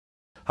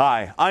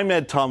Hi, I'm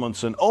Ed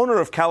Tomlinson, owner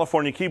of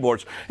California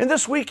Keyboards, and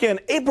this weekend,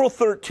 April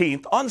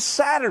 13th, on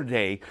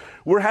Saturday,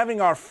 we're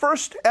having our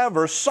first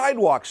ever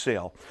Sidewalk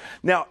sale.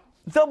 Now,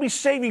 there'll be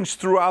savings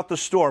throughout the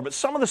store, but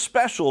some of the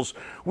specials,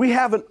 we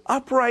have an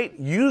upright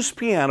used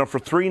piano for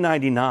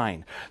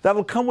 $399.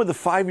 That'll come with a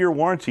 5-year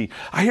warranty.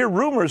 I hear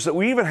rumors that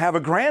we even have a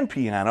grand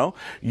piano,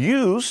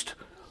 used,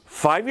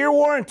 5-year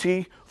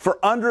warranty, for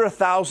under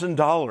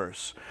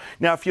 $1,000.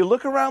 Now, if you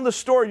look around the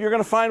store, you're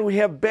going to find we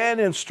have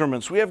band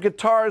instruments, we have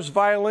guitars,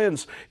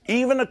 violins,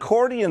 even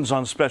accordions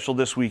on special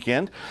this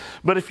weekend.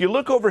 But if you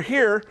look over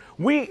here,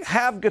 we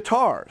have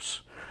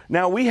guitars.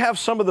 Now, we have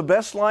some of the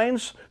best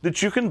lines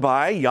that you can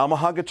buy,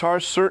 Yamaha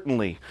guitars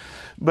certainly.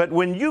 But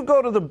when you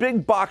go to the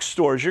big box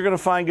stores, you're going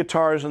to find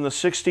guitars in the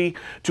 $60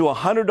 to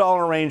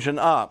 $100 range and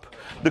up.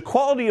 The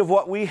quality of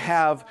what we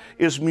have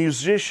is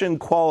musician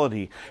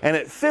quality. And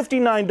at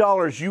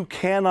 $59, you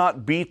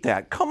cannot beat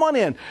that. Come on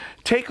in,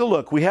 take a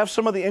look. We have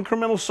some of the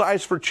incremental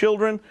size for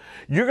children.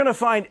 You're going to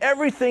find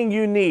everything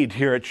you need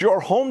here at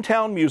your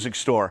hometown music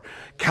store,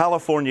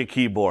 California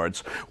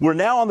Keyboards. We're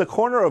now on the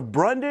corner of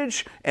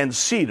Brundage and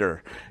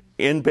Cedar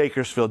in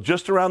Bakersfield,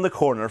 just around the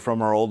corner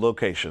from our old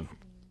location.